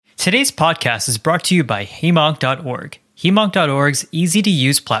Today's podcast is brought to you by Hemonc.org. Hemonc.org's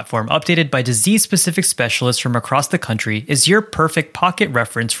easy-to-use platform, updated by disease-specific specialists from across the country, is your perfect pocket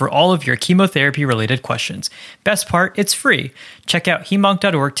reference for all of your chemotherapy-related questions. Best part, it's free. Check out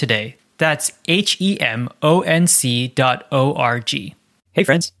Hemonc.org today. That's HEMONC.org. Hey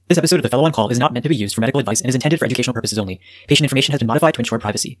friends, this episode of The Fellow on Call is not meant to be used for medical advice and is intended for educational purposes only. Patient information has been modified to ensure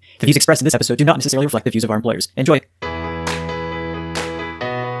privacy. The views expressed in this episode do not necessarily reflect the views of our employers. Enjoy!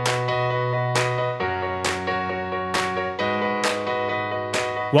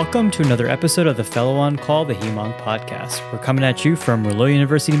 Welcome to another episode of The Fellow on Call, the Hemonc podcast. We're coming at you from Rillo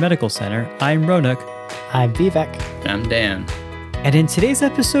University Medical Center. I'm Ronak. I'm Vivek. I'm Dan. And in today's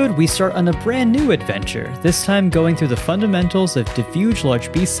episode, we start on a brand new adventure, this time going through the fundamentals of diffuse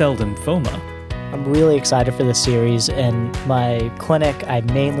large B-cell lymphoma. I'm really excited for this series. In my clinic, I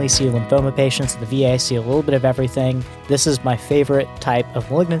mainly see lymphoma patients. At the VA, I see a little bit of everything. This is my favorite type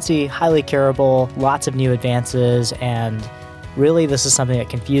of malignancy, highly curable, lots of new advances, and really this is something that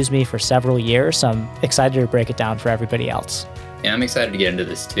confused me for several years, so I'm excited to break it down for everybody else. Yeah, I'm excited to get into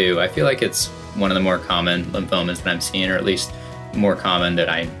this too. I feel like it's one of the more common lymphomas that I'm seeing, or at least more common that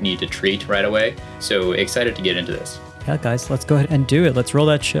I need to treat right away. So excited to get into this. Yeah, guys, let's go ahead and do it. Let's roll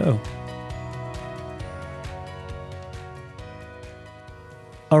that show.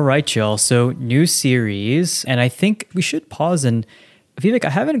 All right, y'all. So new series, and I think we should pause and Vivek, I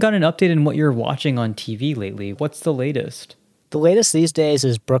haven't gotten an update on what you're watching on TV lately. What's the latest? The latest these days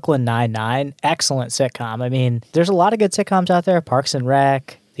is Brooklyn Nine-Nine. Excellent sitcom. I mean, there's a lot of good sitcoms out there. Parks and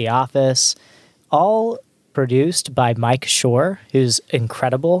Rec, The Office, all produced by Mike Schur, who's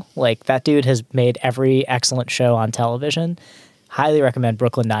incredible. Like, that dude has made every excellent show on television. Highly recommend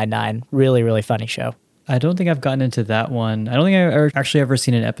Brooklyn Nine-Nine. Really, really funny show. I don't think I've gotten into that one. I don't think I've actually ever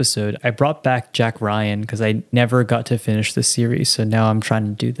seen an episode. I brought back Jack Ryan because I never got to finish the series. So now I'm trying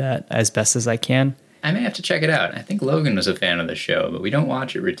to do that as best as I can. I may have to check it out. I think Logan was a fan of the show, but we don't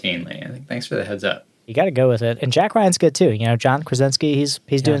watch it routinely. I think thanks for the heads up. You got to go with it. And Jack Ryan's good too. You know, John Krasinski, he's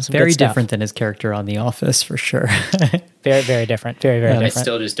doing some very good stuff. different than his character on The Office, for sure. Very, very different. Very, very different. I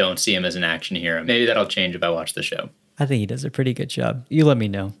still just don't see him as an action hero. Maybe that'll change if I watch the show. I think he does a pretty good job. You let me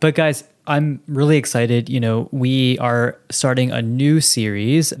know. But guys, I'm really excited. You know, we are starting a new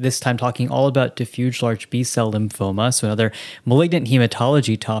series, this time talking all about diffuse large B-cell lymphoma, so another malignant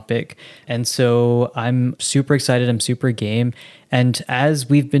hematology topic. And so I'm super excited. I'm super game. And as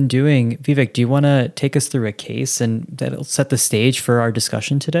we've been doing, Vivek, do you want to take us through a case and that'll set the stage for our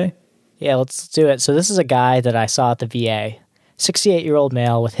discussion today? Yeah, let's do it. So this is a guy that I saw at the VA. 68-year-old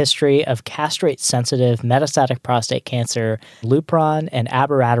male with history of castrate-sensitive metastatic prostate cancer, Lupron and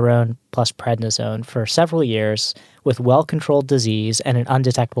abiraterone plus prednisone for several years with well-controlled disease and an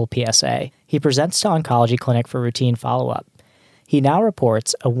undetectable PSA. He presents to oncology clinic for routine follow-up. He now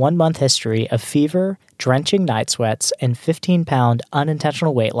reports a 1-month history of fever, drenching night sweats, and 15-pound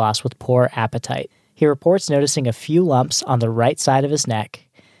unintentional weight loss with poor appetite. He reports noticing a few lumps on the right side of his neck,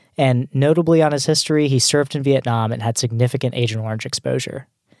 and notably on his history, he served in Vietnam and had significant Agent Orange exposure.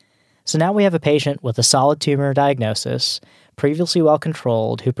 So now we have a patient with a solid tumor diagnosis, previously well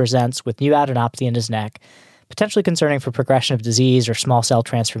controlled, who presents with new adenopathy in his neck, potentially concerning for progression of disease or small cell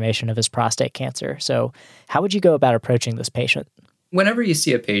transformation of his prostate cancer. So how would you go about approaching this patient? Whenever you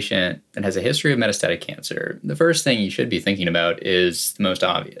see a patient that has a history of metastatic cancer, the first thing you should be thinking about is the most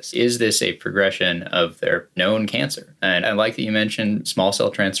obvious. Is this a progression of their known cancer? And I like that you mentioned small cell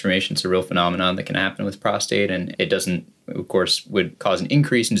transformation is a real phenomenon that can happen with prostate, and it doesn't, of course, would cause an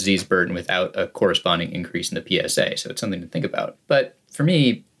increase in disease burden without a corresponding increase in the PSA. So it's something to think about. But for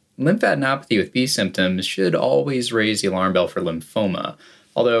me, lymphadenopathy with B symptoms should always raise the alarm bell for lymphoma.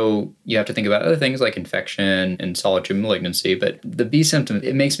 Although you have to think about other things like infection and solid tumor malignancy, but the B symptom,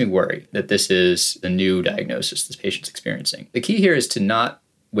 it makes me worry that this is the new diagnosis this patient's experiencing. The key here is to not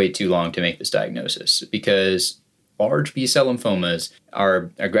wait too long to make this diagnosis because large B-cell lymphomas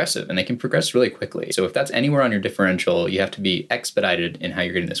are aggressive and they can progress really quickly. So if that's anywhere on your differential, you have to be expedited in how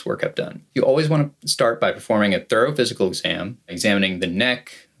you're getting this workup done. You always want to start by performing a thorough physical exam, examining the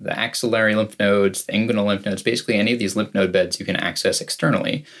neck, the axillary lymph nodes, the inguinal lymph nodes, basically any of these lymph node beds you can access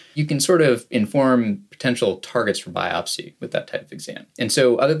externally. You can sort of inform potential targets for biopsy with that type of exam. And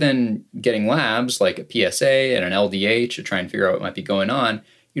so other than getting labs like a PSA and an LDH to try and figure out what might be going on,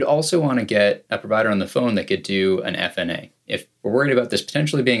 you'd also want to get a provider on the phone that could do an FNA. If we're worried about this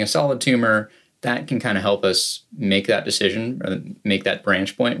potentially being a solid tumor, that can kind of help us make that decision or make that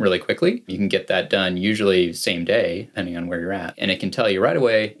branch point really quickly. You can get that done usually same day, depending on where you're at. And it can tell you right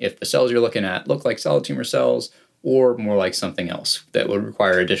away if the cells you're looking at look like solid tumor cells or more like something else that would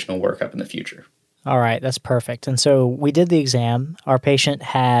require additional workup in the future. All right, that's perfect. And so we did the exam. Our patient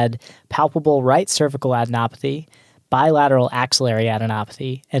had palpable right cervical adenopathy, bilateral axillary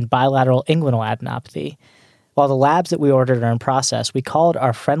adenopathy, and bilateral inguinal adenopathy. While the labs that we ordered are in process, we called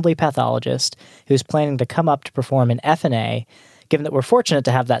our friendly pathologist who's planning to come up to perform an FNA, given that we're fortunate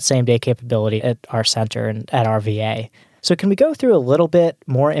to have that same-day capability at our center and at our VA. So can we go through a little bit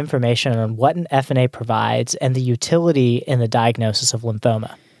more information on what an FNA provides and the utility in the diagnosis of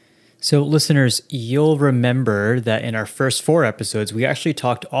lymphoma? So listeners, you'll remember that in our first 4 episodes, we actually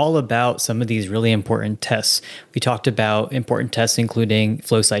talked all about some of these really important tests. We talked about important tests including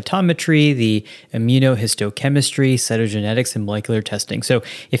flow cytometry, the immunohistochemistry, cytogenetics, and molecular testing. So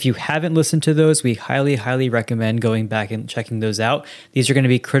if you haven't listened to those, we highly, highly recommend going back and checking those out. These are going to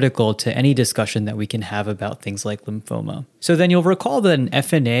be critical to any discussion that we can have about things like lymphoma. So then you'll recall that an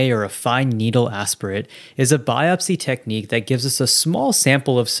FNA, or a fine needle aspirate, is a biopsy technique that gives us a small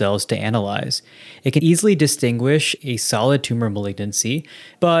sample of cells to analyze. It can easily distinguish a solid tumor malignancy,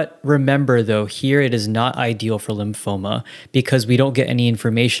 but remember though, here it is not ideal for lymphoma because we don't get any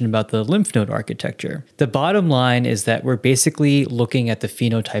information about the lymph node architecture. The bottom line is that we're basically looking at the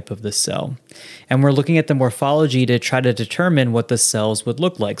phenotype of the cell, and we're looking at the morphology to try to determine what the cells would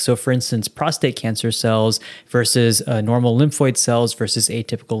look like. So for instance, prostate cancer cells versus normal lymphoid cells versus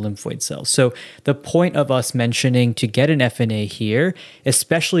atypical lymphoid cells. So the point of us mentioning to get an FNA here,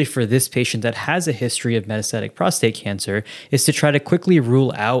 especially for this patient that has a history of metastatic prostate cancer, is to try to quickly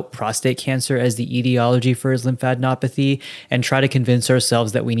rule out prostate cancer as the etiology for his lymphadenopathy and try to convince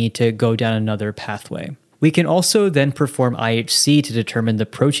ourselves that we need to go down another pathway. We can also then perform IHC to determine the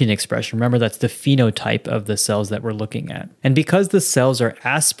protein expression. Remember, that's the phenotype of the cells that we're looking at. And because the cells are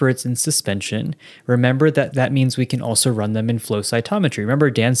aspirates in suspension, remember that that means we can also run them in flow cytometry.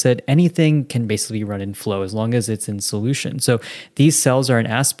 Remember, Dan said anything can basically run in flow as long as it's in solution. So these cells are an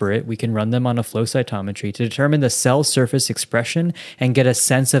aspirate. We can run them on a flow cytometry to determine the cell surface expression and get a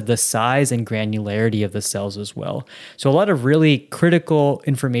sense of the size and granularity of the cells as well. So a lot of really critical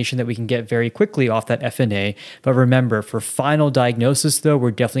information that we can get very quickly off that FNA. But remember, for final diagnosis, though,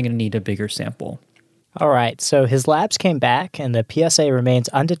 we're definitely going to need a bigger sample. All right, so his labs came back and the PSA remains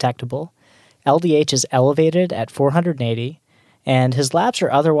undetectable. LDH is elevated at 480, and his labs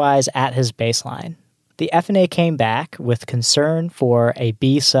are otherwise at his baseline. The FNA came back with concern for a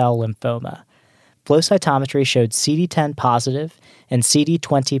B-cell lymphoma. Flow cytometry showed CD10 positive and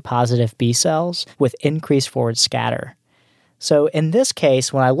CD20 positive B cells with increased forward scatter. So in this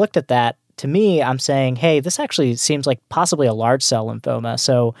case, when I looked at that, to me, I'm saying, hey, this actually seems like possibly a large cell lymphoma.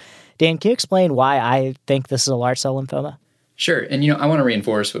 So, Dan, can you explain why I think this is a large cell lymphoma? Sure. And, I want to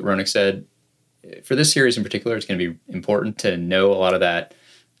reinforce what Ronak said. For this series in particular, it's going to be important to know a lot of that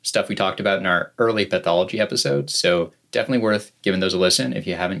stuff we talked about in our early pathology episodes. So definitely worth giving those a listen if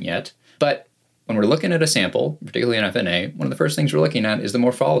you haven't yet. But when we're looking at a sample, particularly an FNA, one of the first things we're looking at is the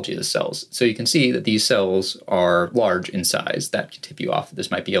morphology of the cells. So you can see that these cells are large in size. That could tip you off that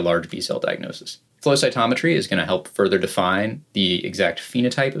this might be a large B-cell diagnosis. Flow cytometry is going to help further define the exact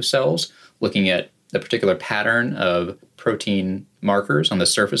phenotype of cells, looking at the particular pattern of protein markers on the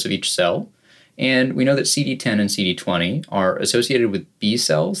surface of each cell. And we know that CD10 and CD20 are associated with B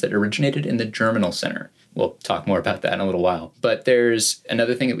cells that originated in the germinal center. We'll talk more about that in a little while. But there's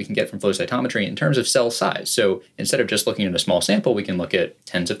another thing that we can get from flow cytometry in terms of cell size. So instead of just looking at a small sample, we can look at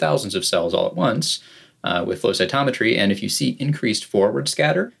tens of thousands of cells all at once with flow cytometry. And if you see increased forward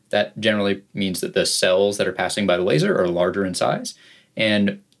scatter, that generally means that the cells that are passing by the laser are larger in size.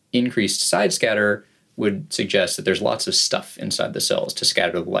 And increased side scatter would suggest that there's lots of stuff inside the cells to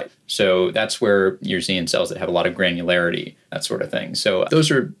scatter the light. So that's where you're seeing cells that have a lot of granularity, that sort of thing. So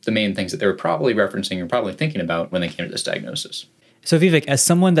those are the main things that they were probably referencing or probably thinking about when they came to this diagnosis. So Vivek, as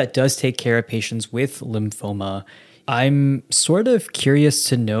someone that does take care of patients with lymphoma, I'm sort of curious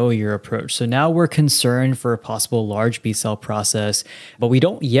to know your approach. So now we're concerned for a possible large B-cell process, but we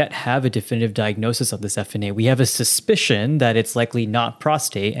don't yet have a definitive diagnosis of this FNA. We have a suspicion that it's likely not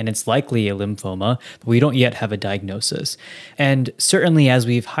prostate and it's likely a lymphoma, but we don't yet have a diagnosis. And certainly, as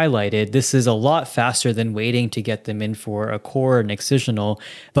we've highlighted, this is a lot faster than waiting to get them in for a core and excisional.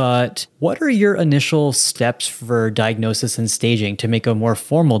 But what are your initial steps for diagnosis and staging to make a more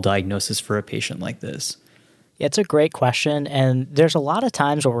formal diagnosis for a patient like this? It's a great question, and there's a lot of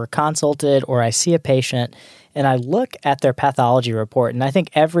times where we're consulted or I see a patient and I look at their pathology report, and I think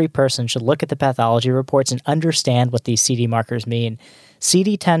every person should look at the pathology reports and understand what these CD markers mean.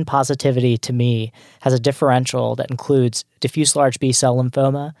 CD10 positivity, to me, has a differential that includes diffuse large B-cell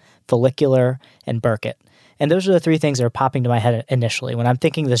lymphoma, follicular, and Burkitt. And those are the three things that are popping to my head initially. When I'm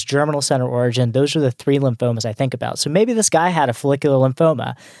thinking this germinal center origin, those are the three lymphomas I think about. So maybe this guy had a follicular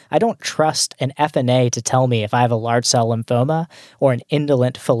lymphoma. I don't trust an FNA to tell me if I have a large cell lymphoma or an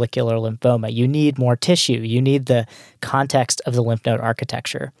indolent follicular lymphoma. You need more tissue. You need the context of the lymph node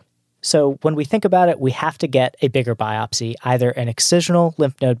architecture. So when we think about it, we have to get a bigger biopsy, either an excisional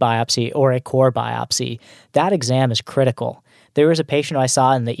lymph node biopsy or a core biopsy. That exam is critical. There was a patient who I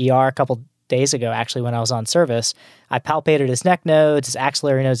saw in the ER a couple days ago, actually, when I was on service. I palpated his neck nodes, his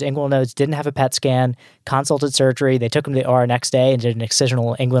axillary nodes, inguinal nodes, didn't have a PET scan, consulted surgery. They took him to the OR next day and did an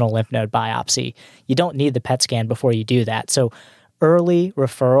excisional inguinal lymph node biopsy. You don't need the PET scan before you do that. So early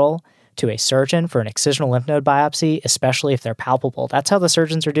referral to a surgeon for an excisional lymph node biopsy, especially if they're palpable. That's how the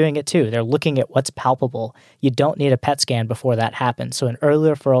surgeons are doing it too. They're looking at what's palpable. You don't need a PET scan before that happens. So an early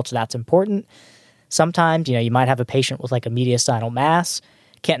referral to that's important. Sometimes, you might have a patient with like a mediastinal mass,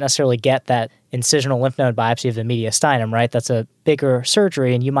 can't necessarily get that incisional lymph node biopsy of the mediastinum, right? That's a bigger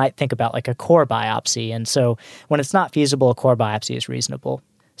surgery, and you might think about like a core biopsy. And so when it's not feasible, a core biopsy is reasonable.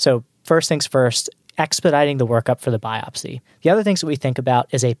 So first things first, expediting the workup for the biopsy. The other things that we think about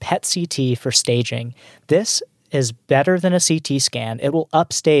is a PET CT for staging. This is better than a CT scan. It will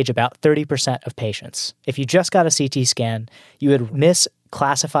upstage about 30% of patients. If you just got a CT scan, you would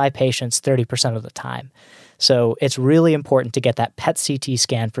misclassify patients 30% of the time. So it's really important to get that PET CT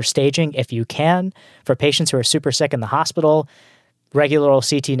scan for staging if you can. For patients who are super sick in the hospital, regular old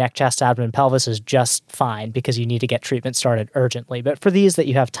CT neck, chest, abdomen, pelvis is just fine because you need to get treatment started urgently. But for these that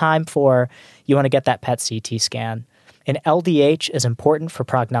you have time for, you want to get that PET CT scan. An LDH is important for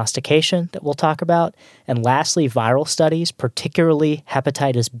prognostication that we'll talk about. And lastly, viral studies, particularly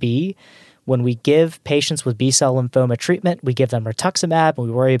hepatitis B. When we give patients with B-cell lymphoma treatment, we give them rituximab, and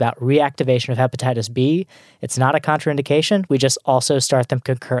we worry about reactivation of hepatitis B. It's not a contraindication. We just also start them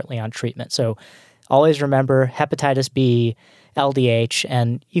concurrently on treatment. So always remember hepatitis B, LDH,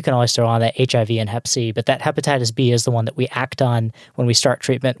 and you can always throw on that HIV and hep C, but that hepatitis B is the one that we act on when we start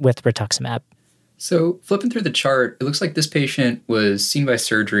treatment with rituximab. So flipping through the chart, it looks like this patient was seen by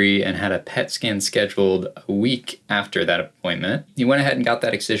surgery and had a PET scan scheduled a week after that appointment. He went ahead and got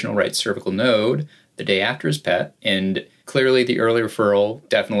that excisional right cervical node the day after his PET, and clearly the early referral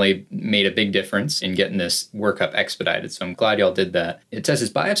definitely made a big difference in getting this workup expedited, so I'm glad y'all did that. It says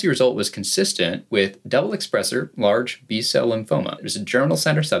his biopsy result was consistent with double expressor large B-cell lymphoma. It was a germinal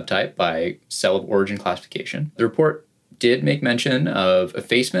center subtype by cell of origin classification. The report did make mention of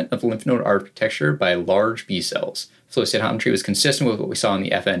effacement of lymph node architecture by large B cells. Flow cytometry was consistent with what we saw in the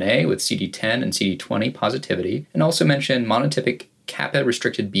FNA with CD10 and CD20 positivity, and also mentioned monotypic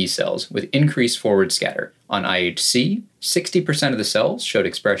kappa-restricted B cells with increased forward scatter. On IHC, 60% of the cells showed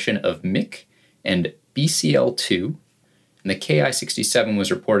expression of MYC and BCL2, and the Ki67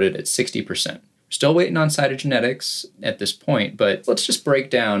 was reported at 60%. Still waiting on cytogenetics at this point, but let's just break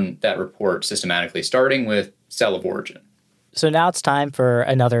down that report systematically, starting with cell of origin. So now it's time for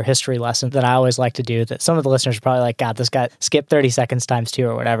another history lesson that I always like to do that some of the listeners are probably like, God, this guy skipped 30 seconds times 2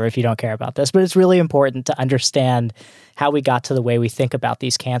 or whatever if you don't care about this. But it's really important to understand how we got to the way we think about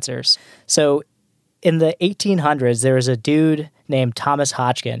these cancers. So in the 1800s, there was a dude named Thomas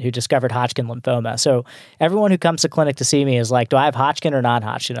Hodgkin who discovered Hodgkin lymphoma. So everyone who comes to clinic to see me is like, do I have Hodgkin or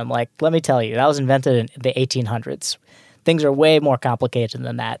non-Hodgkin? I'm like, let me tell you, that was invented in the 1800s. Things are way more complicated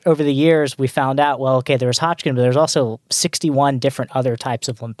than that. Over the years, we found out, well, okay, there was Hodgkin, but there's also 61 different other types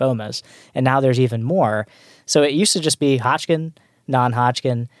of lymphomas, and now there's even more. So it used to just be Hodgkin,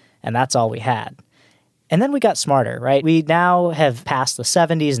 non-Hodgkin, and that's all we had. And then we got smarter, right? We now have passed the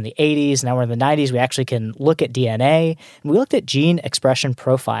 70s and the 80s. Now we're in the 90s. We actually can look at DNA. And we looked at gene expression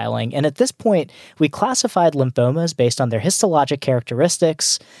profiling. And at this point, we classified lymphomas based on their histologic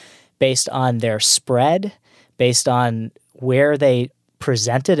characteristics, based on their spread, based on where they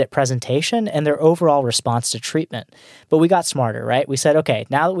presented at presentation, and their overall response to treatment. But we got smarter, right? We said, okay,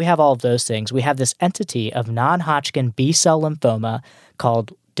 now that we have all of those things, we have this entity of non-Hodgkin B-cell lymphoma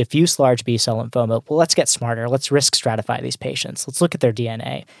called diffuse large B-cell lymphoma. Well, let's get smarter. Let's risk stratify these patients. Let's look at their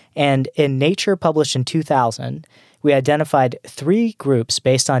DNA. And in Nature, published in 2000, we identified 3 groups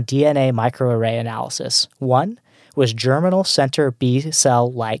based on DNA microarray analysis. 1 was germinal center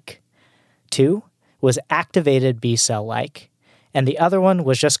B-cell-like. 2 was activated B-cell-like. And the other one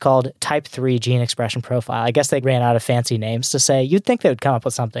was just called type 3 gene expression profile. I guess they ran out of fancy names to say. You'd think they would come up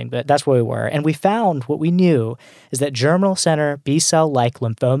with something, but that's where we were. And we found what we knew is that germinal center B-cell-like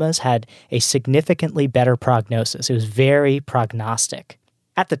lymphomas had a significantly better prognosis. It was very prognostic.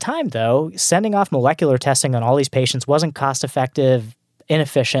 At the time, though, sending off molecular testing on all these patients wasn't cost-effective,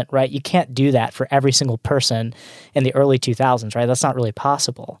 inefficient, right? You can't do that for every single person in the early 2000s, right? That's not really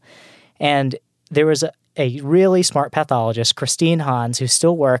possible. And there was a really smart pathologist, Christine Hans, who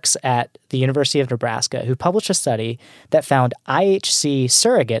still works at the University of Nebraska, who published a study that found IHC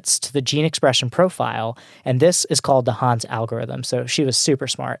surrogates to the gene expression profile, and this is called the Hans algorithm. So she was super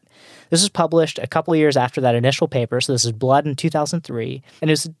smart. This was published a couple of years after that initial paper, so this is Blood in 2003, and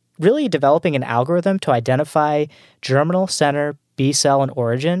it was really developing an algorithm to identify germinal center B cell in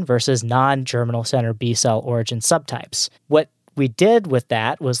origin versus non-germinal center B cell origin subtypes. What we did with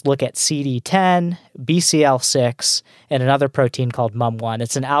that was look at CD10, BCL6, and another protein called MUM1.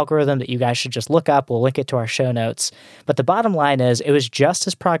 It's an algorithm that you guys should just look up. We'll link it to our show notes. But the bottom line is it was just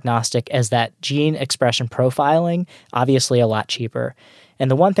as prognostic as that gene expression profiling, obviously a lot cheaper.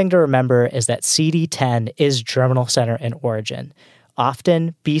 And the one thing to remember is that CD10 is germinal center in origin.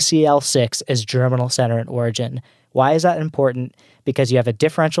 Often, BCL6 is germinal center in origin. Why is that important? Because you have a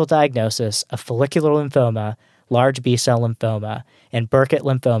differential diagnosis of follicular lymphoma, large B-cell lymphoma, and Burkitt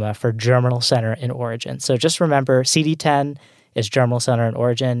lymphoma for germinal center in origin. So just remember, CD10 is germinal center in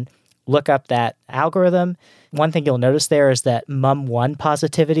origin. Look up that algorithm. One thing you'll notice there is that MUM1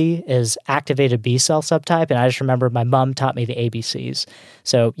 positivity is activated B-cell subtype, and I just remember my mom taught me the ABCs.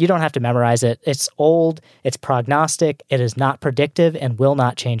 So you don't have to memorize it. It's old, it's prognostic, it is not predictive, and will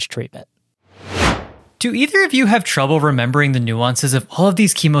not change treatment. Do either of you have trouble remembering the nuances of all of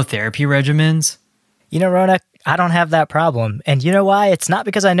these chemotherapy regimens? You know, Ronak, I don't have that problem. And you know why? It's not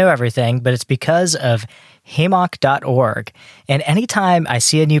because I know everything, but it's because of hemonc.org. And anytime I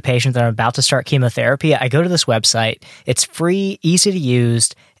see a new patient that I'm about to start chemotherapy, I go to this website. It's free, easy to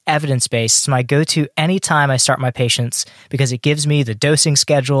use, evidence-based. It's my go-to anytime I start my patients because it gives me the dosing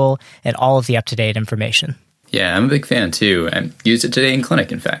schedule and all of the up-to-date information. Yeah, I'm a big fan too, and used it today in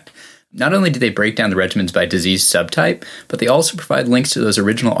clinic, in fact. Not only do they break down the regimens by disease subtype, but they also provide links to those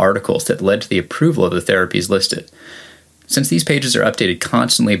original articles that led to the approval of the therapies listed. Since these pages are updated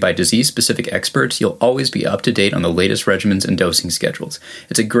constantly by disease-specific experts, you'll always be up to date on the latest regimens and dosing schedules.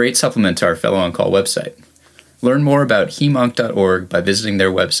 It's a great supplement to our Fellow on Call website. Learn more about hemonc.org by visiting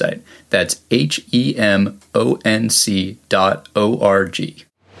their website. That's hemonc.org.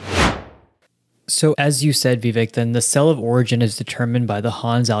 So as you said, Vivek, then the cell of origin is determined by the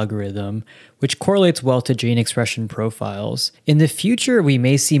Hans algorithm, which correlates well to gene expression profiles. In the future, we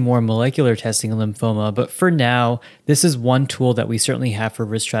may see more molecular testing in lymphoma, but for now, this is one tool that we certainly have for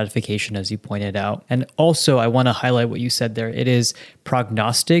risk stratification, as you pointed out. And also, I want to highlight what you said there. It is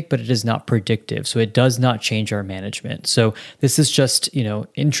prognostic, but it is not predictive. So it does not change our management. So this is just,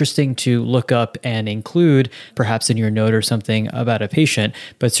 interesting to look up and include perhaps in your note or something about a patient,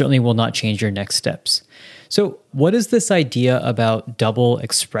 but certainly will not change your next steps. So what is this idea about double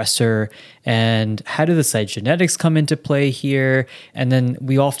expressor, and how do the cytogenetics come into play here? And then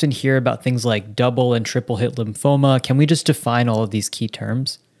we often hear about things like double and triple hit lymphoma. Can we just define all of these key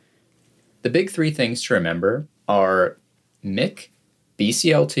terms? The big three things to remember are MYC,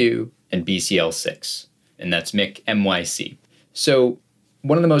 BCL2, and BCL6, and that's MYC, MYC. So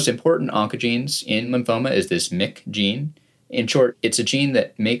one of the most important oncogenes in lymphoma is this MYC gene. In short, it's a gene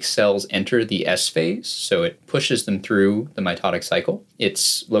that makes cells enter the S phase, so it pushes them through the mitotic cycle.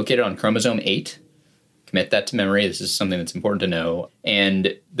 It's located on chromosome 8. Commit that to memory. This is something that's important to know.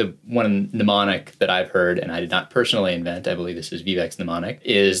 And the one mnemonic that I've heard, and I did not personally invent, I believe this is Vivek's mnemonic,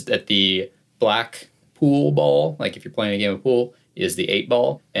 is that the black pool ball, like if you're playing a game of pool, is the 8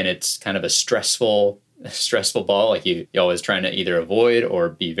 ball, and it's kind of a stressful ball, like you're always trying to either avoid or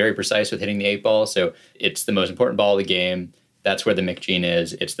be very precise with hitting the 8 ball. So it's the most important ball of the game. That's where the MYC gene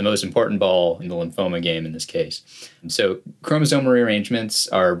is. It's the most important ball in the lymphoma game in this case. And so chromosomal rearrangements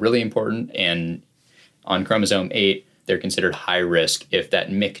are really important, and on chromosome 8, they're considered high risk if that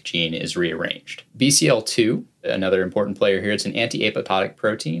MYC gene is rearranged. BCL2, another important player here, it's an anti-apoptotic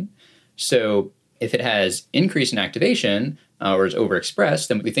protein. So if it has increase in activation or is overexpressed,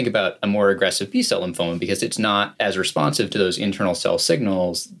 then we think about a more aggressive B-cell lymphoma because it's not as responsive to those internal cell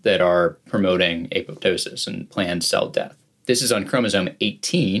signals that are promoting apoptosis and planned cell death. This is on chromosome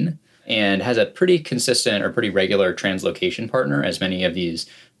 18 and has a pretty consistent or pretty regular translocation partner, as many of these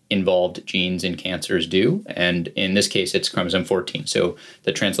involved genes in cancers do. And in this case, it's chromosome 14. So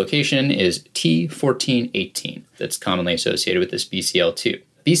the translocation is T1418 that's commonly associated with this BCL2.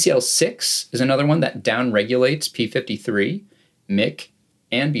 BCL6 is another one that downregulates P53, MYC,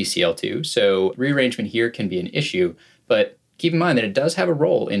 and BCL2. So rearrangement here can be an issue, but keep in mind that it does have a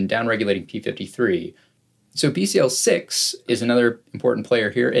role in downregulating P53. So BCL6 is another important player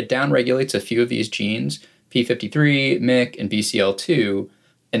here. It downregulates a few of these genes, P53, MYC, and BCL2.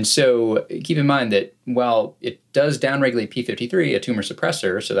 And so keep in mind that while it does downregulate P53, a tumor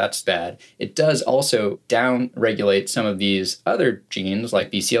suppressor, so that's bad, it does also downregulate some of these other genes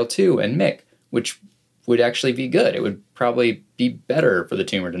like BCL2 and MYC, which would actually be good. It would probably be better for the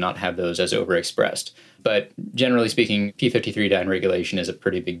tumor to not have those as overexpressed. But generally speaking, p53 downregulation is a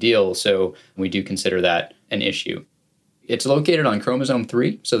pretty big deal, so we do consider that an issue. It's located on chromosome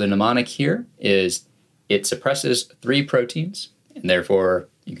 3, so the mnemonic here is it suppresses 3 proteins, and therefore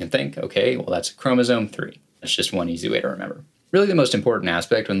you can think, okay, well, that's chromosome 3. That's just one easy way to remember. Really, the most important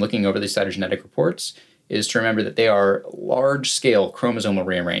aspect when looking over these cytogenetic reports is to remember that they are large-scale chromosomal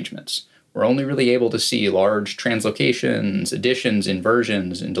rearrangements. We're only really able to see large translocations, additions,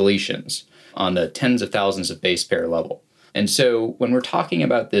 inversions, and deletions on the tens of thousands of base pair level. And so when we're talking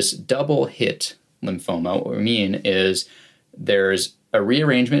about this double hit lymphoma, what we mean is there's a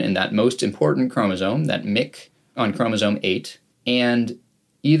rearrangement in that most important chromosome, that MYC on chromosome 8, and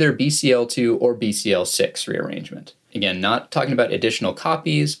either BCL2 or BCL6 rearrangement. Again, not talking about additional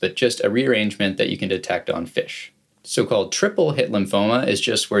copies, but just a rearrangement that you can detect on FISH. So-called triple hit lymphoma is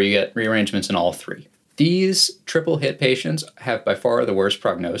just where you get rearrangements in all 3. These triple hit patients have by far the worst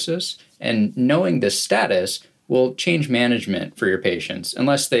prognosis, and knowing this status will change management for your patients.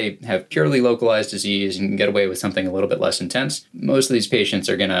 Unless they have purely localized disease and can get away with something a little bit less intense, most of these patients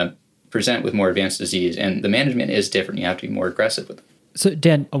are going to present with more advanced disease, and the management is different. You have to be more aggressive with them. So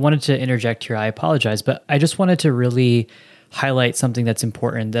Dan, I wanted to interject here. I apologize, but I just wanted to really highlight something that's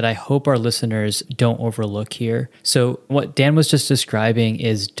important that I hope our listeners don't overlook here. So what Dan was just describing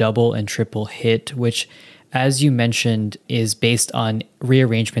is double and triple hit, which, as you mentioned, is based on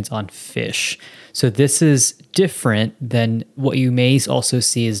rearrangements on FISH. So this is different than what you may also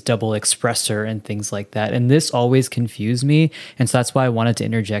see as double expressor and things like that. And this always confused me. And so that's why I wanted to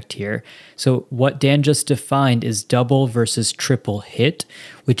interject here. So what Dan just defined is double versus triple hit,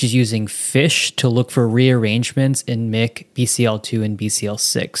 which is using FISH to look for rearrangements in MYC, BCL2, and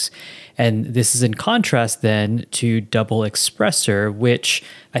BCL6. And this is in contrast then to double expressor, which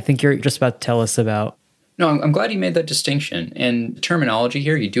I think you're just about to tell us about. No, I'm glad you made that distinction. And the terminology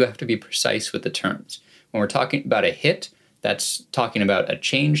here, you do have to be precise with the terms. When we're talking about a hit, that's talking about a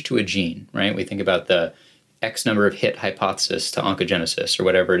change to a gene, right? We think about the X number of hit hypothesis to oncogenesis, or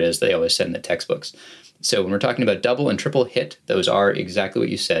whatever it is they always said in the textbooks. So when we're talking about double and triple hit, those are exactly what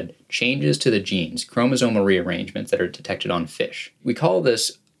you said, changes to the genes, chromosomal rearrangements that are detected on FISH. We call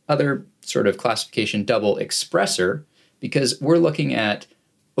this other sort of classification double expressor because we're looking at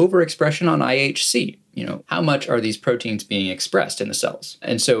overexpression on IHC. How much are these proteins being expressed in the cells?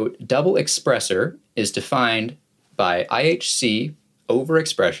 And so double expressor is defined by IHC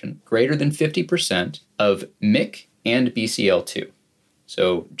overexpression greater than 50% of MYC and BCL2.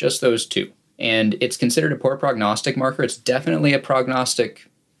 So just those two. And it's considered a poor prognostic marker. It's definitely a prognostic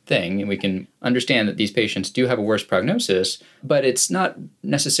thing, and we can understand that these patients do have a worse prognosis, but it's not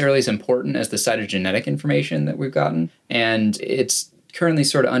necessarily as important as the cytogenetic information that we've gotten. And it's currently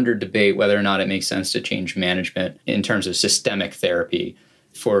sort of under debate whether or not it makes sense to change management in terms of systemic therapy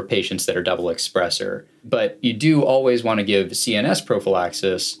for patients that are double expressor. But you do always want to give CNS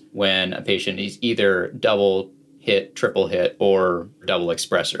prophylaxis when a patient is either double hit, triple hit, or double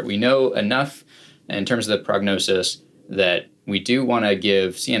expressor. We know enough in terms of the prognosis that we do want to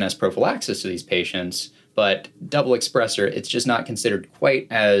give CNS prophylaxis to these patients, but double expressor, it's just not considered quite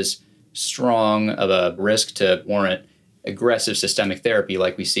as strong of a risk to warrant aggressive systemic therapy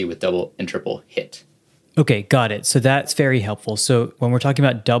like we see with double and triple hit. Okay, got it. So that's very helpful. So when we're talking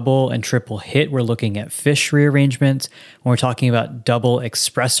about double and triple hit, we're looking at FISH rearrangements. When we're talking about double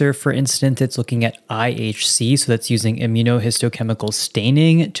expressor, for instance, it's looking at IHC. So that's using immunohistochemical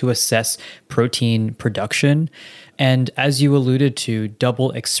staining to assess protein production. And as you alluded to,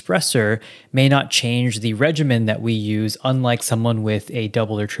 double expressor may not change the regimen that we use, unlike someone with a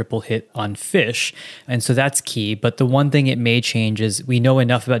double or triple hit on FISH. And so that's key. But the one thing it may change is we know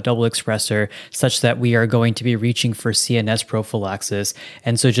enough about double expressor such that we are going to be reaching for CNS prophylaxis.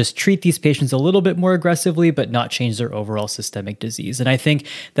 And so just treat these patients a little bit more aggressively, but not change their overall systemic disease. And I think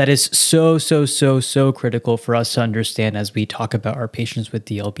that is so critical for us to understand as we talk about our patients with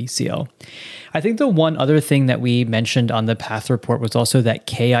DLBCL. I think the one other thing that we mentioned on the path report was also that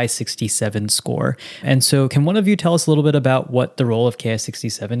Ki-67 score. And so can one of you tell us a little bit about what the role of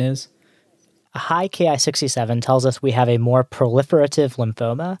Ki-67 is? A high Ki-67 tells us we have a more proliferative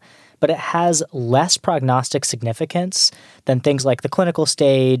lymphoma, but it has less prognostic significance than things like the clinical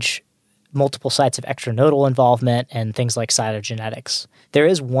stage, multiple sites of extranodal involvement, and things like cytogenetics. There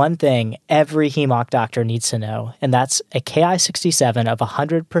is one thing every hem-onc doctor needs to know, and that's a Ki-67 of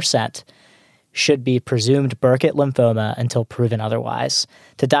 100% should be presumed Burkitt lymphoma until proven otherwise.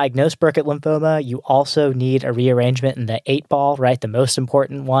 To diagnose Burkitt lymphoma, you also need a rearrangement in the 8-ball, right? The most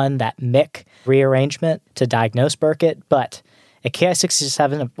important one, that MYC rearrangement to diagnose Burkitt. But A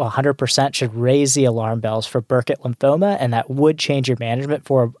Ki-67 of 100% should raise the alarm bells for Burkitt lymphoma, and that would change your management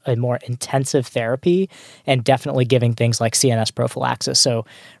for a more intensive therapy and definitely giving things like CNS prophylaxis. So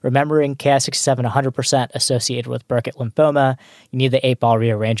remembering Ki-67 100% associated with Burkitt lymphoma, you need the 8-ball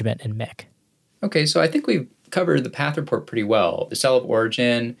rearrangement in MYC. Okay, so I think we've covered the path report pretty well. The cell of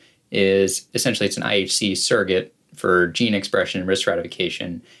origin is essentially it's an IHC surrogate for gene expression and risk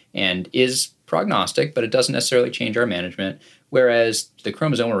stratification and is prognostic, but it doesn't necessarily change our management. Whereas the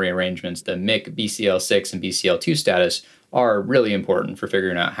chromosomal rearrangements, the MYC, BCL6, and BCL2 status are really important for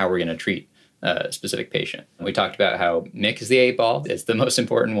figuring out how we're going to treat a specific patient. We talked about how MYC is the 8-ball. It's the most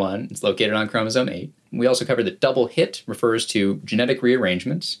important one. It's located on chromosome 8. We also covered that double hit refers to genetic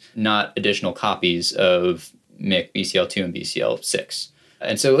rearrangements, not additional copies of MYC, BCL2, and BCL6.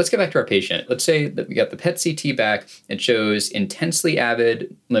 And so let's get back to our patient. Let's say that we got the PET CT back. It shows intensely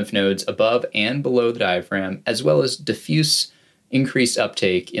avid lymph nodes above and below the diaphragm, as well as diffuse increased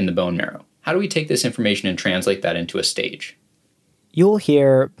uptake in the bone marrow. How do we take this information and translate that into a stage? You'll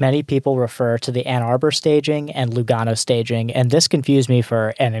hear many people refer to the Ann Arbor staging and Lugano staging, and this confused me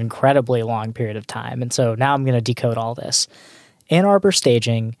for an incredibly long period of time. And so now I'm going to decode all this. Ann Arbor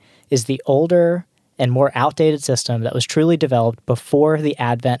staging is the older and more outdated system that was truly developed before the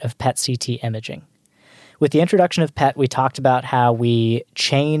advent of PET CT imaging. With the introduction of PET, we talked about how we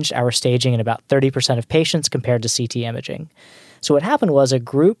changed our staging in about 30% of patients compared to CT imaging. So what happened was a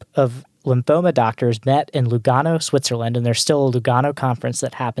group of lymphoma doctors met in Lugano, Switzerland, and there's still a Lugano conference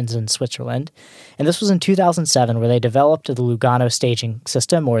that happens in Switzerland. And this was in 2007 where they developed the Lugano staging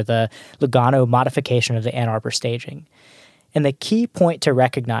system, or the Lugano modification of the Ann Arbor staging. And the key point to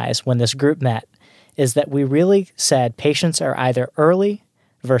recognize when this group met is that we really said patients are either early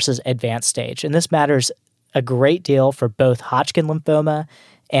versus advanced stage. And this matters a great deal for both Hodgkin lymphoma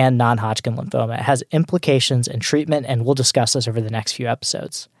and non-Hodgkin lymphoma. It has implications in treatment, and we'll discuss this over the next few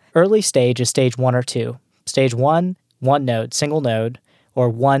episodes. Early stage is stage 1 or 2. Stage 1, one node, single node, or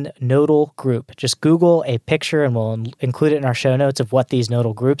one nodal group. Just Google a picture, and we'll include it in our show notes of what these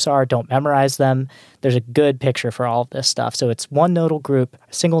nodal groups are. Don't memorize them. There's a good picture for all of this stuff. So it's one nodal group,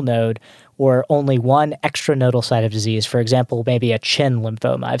 a single node, or only one extranodal site of disease. For example, maybe a chin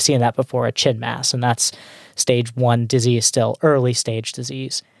lymphoma. I've seen that before, a chin mass, and that's stage 1 disease still, early stage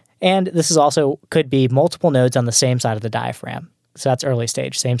disease. And this is also could be multiple nodes on the same side of the diaphragm. So that's early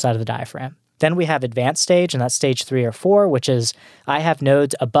stage, same side of the diaphragm. Then we have advanced stage, and that's stage 3 or 4, which is I have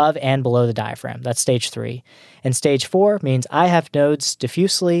nodes above and below the diaphragm. That's stage 3. And stage 4 means I have nodes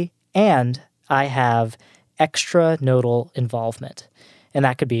diffusely and I have extranodal involvement. And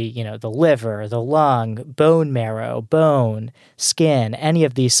that could be, the liver, the lung, bone marrow, bone, skin. Any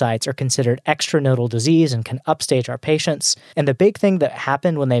of these sites are considered extranodal disease and can upstage our patients. And the big thing that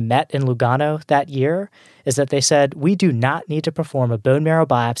happened when they met in Lugano that year is that they said, we do not need to perform a bone marrow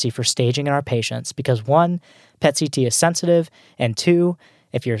biopsy for staging in our patients because 1, PET CT is sensitive, and 2,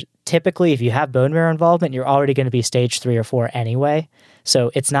 if you have bone marrow involvement, you're already going to be stage 3 or 4 anyway.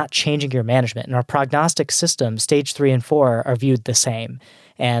 So it's not changing your management. In our prognostic system, stage 3 and 4 are viewed the same.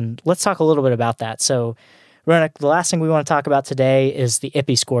 And let's talk a little bit about that. So, Ronak, the last thing we want to talk about today is the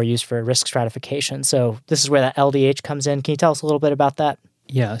IPI score used for risk stratification. So this is where that LDH comes in. Can you tell us a little bit about that?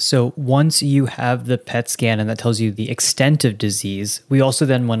 Yeah, so once you have the PET scan and that tells you the extent of disease, we also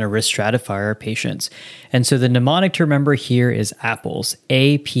then want to risk stratify our patients. And so the mnemonic to remember here is APPLES,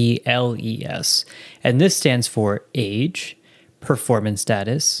 APLES. And this stands for age, performance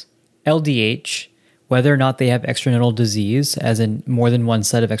status, LDH, whether or not they have extranodal disease, as in more than one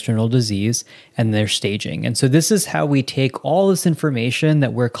set of extranodal disease, and their staging. And so this is how we take all this information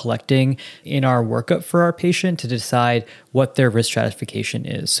that we're collecting in our workup for our patient to decide what their risk stratification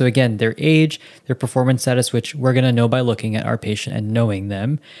is. So again, their age, their performance status, which we're going to know by looking at our patient and knowing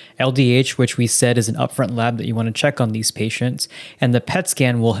them, LDH, which we said is an upfront lab that you want to check on these patients, and the PET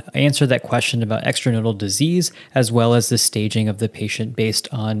scan will answer that question about extranodal disease, as well as the staging of the patient based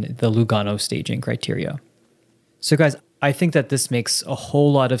on the Lugano staging criteria. So guys, I think that this makes a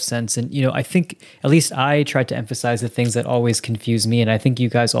whole lot of sense. And, I think at least I tried to emphasize the things that always confuse me. And I think you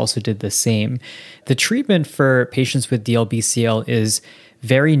guys also did the same. The treatment for patients with DLBCL is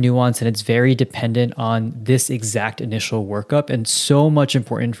very nuanced and it's very dependent on this exact initial workup. And so much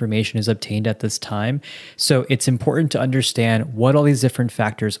important information is obtained at this time. So it's important to understand what all these different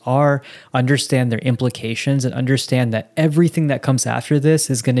factors are, understand their implications, and understand that everything that comes after this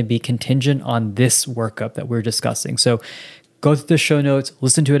is going to be contingent on this workup that we're discussing. So go through the show notes,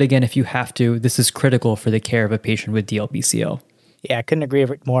 listen to it again if you have to. This is critical for the care of a patient with DLBCL. Yeah, I couldn't agree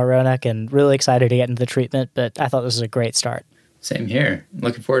more, Ronak, and really excited to get into the treatment, but I thought this was a great start. Same here.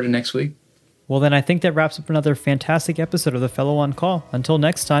 Looking forward to next week. Well, then I think that wraps up another fantastic episode of The Fellow on Call. Until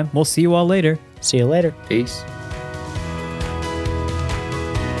next time, we'll see you all later. See you later. Peace.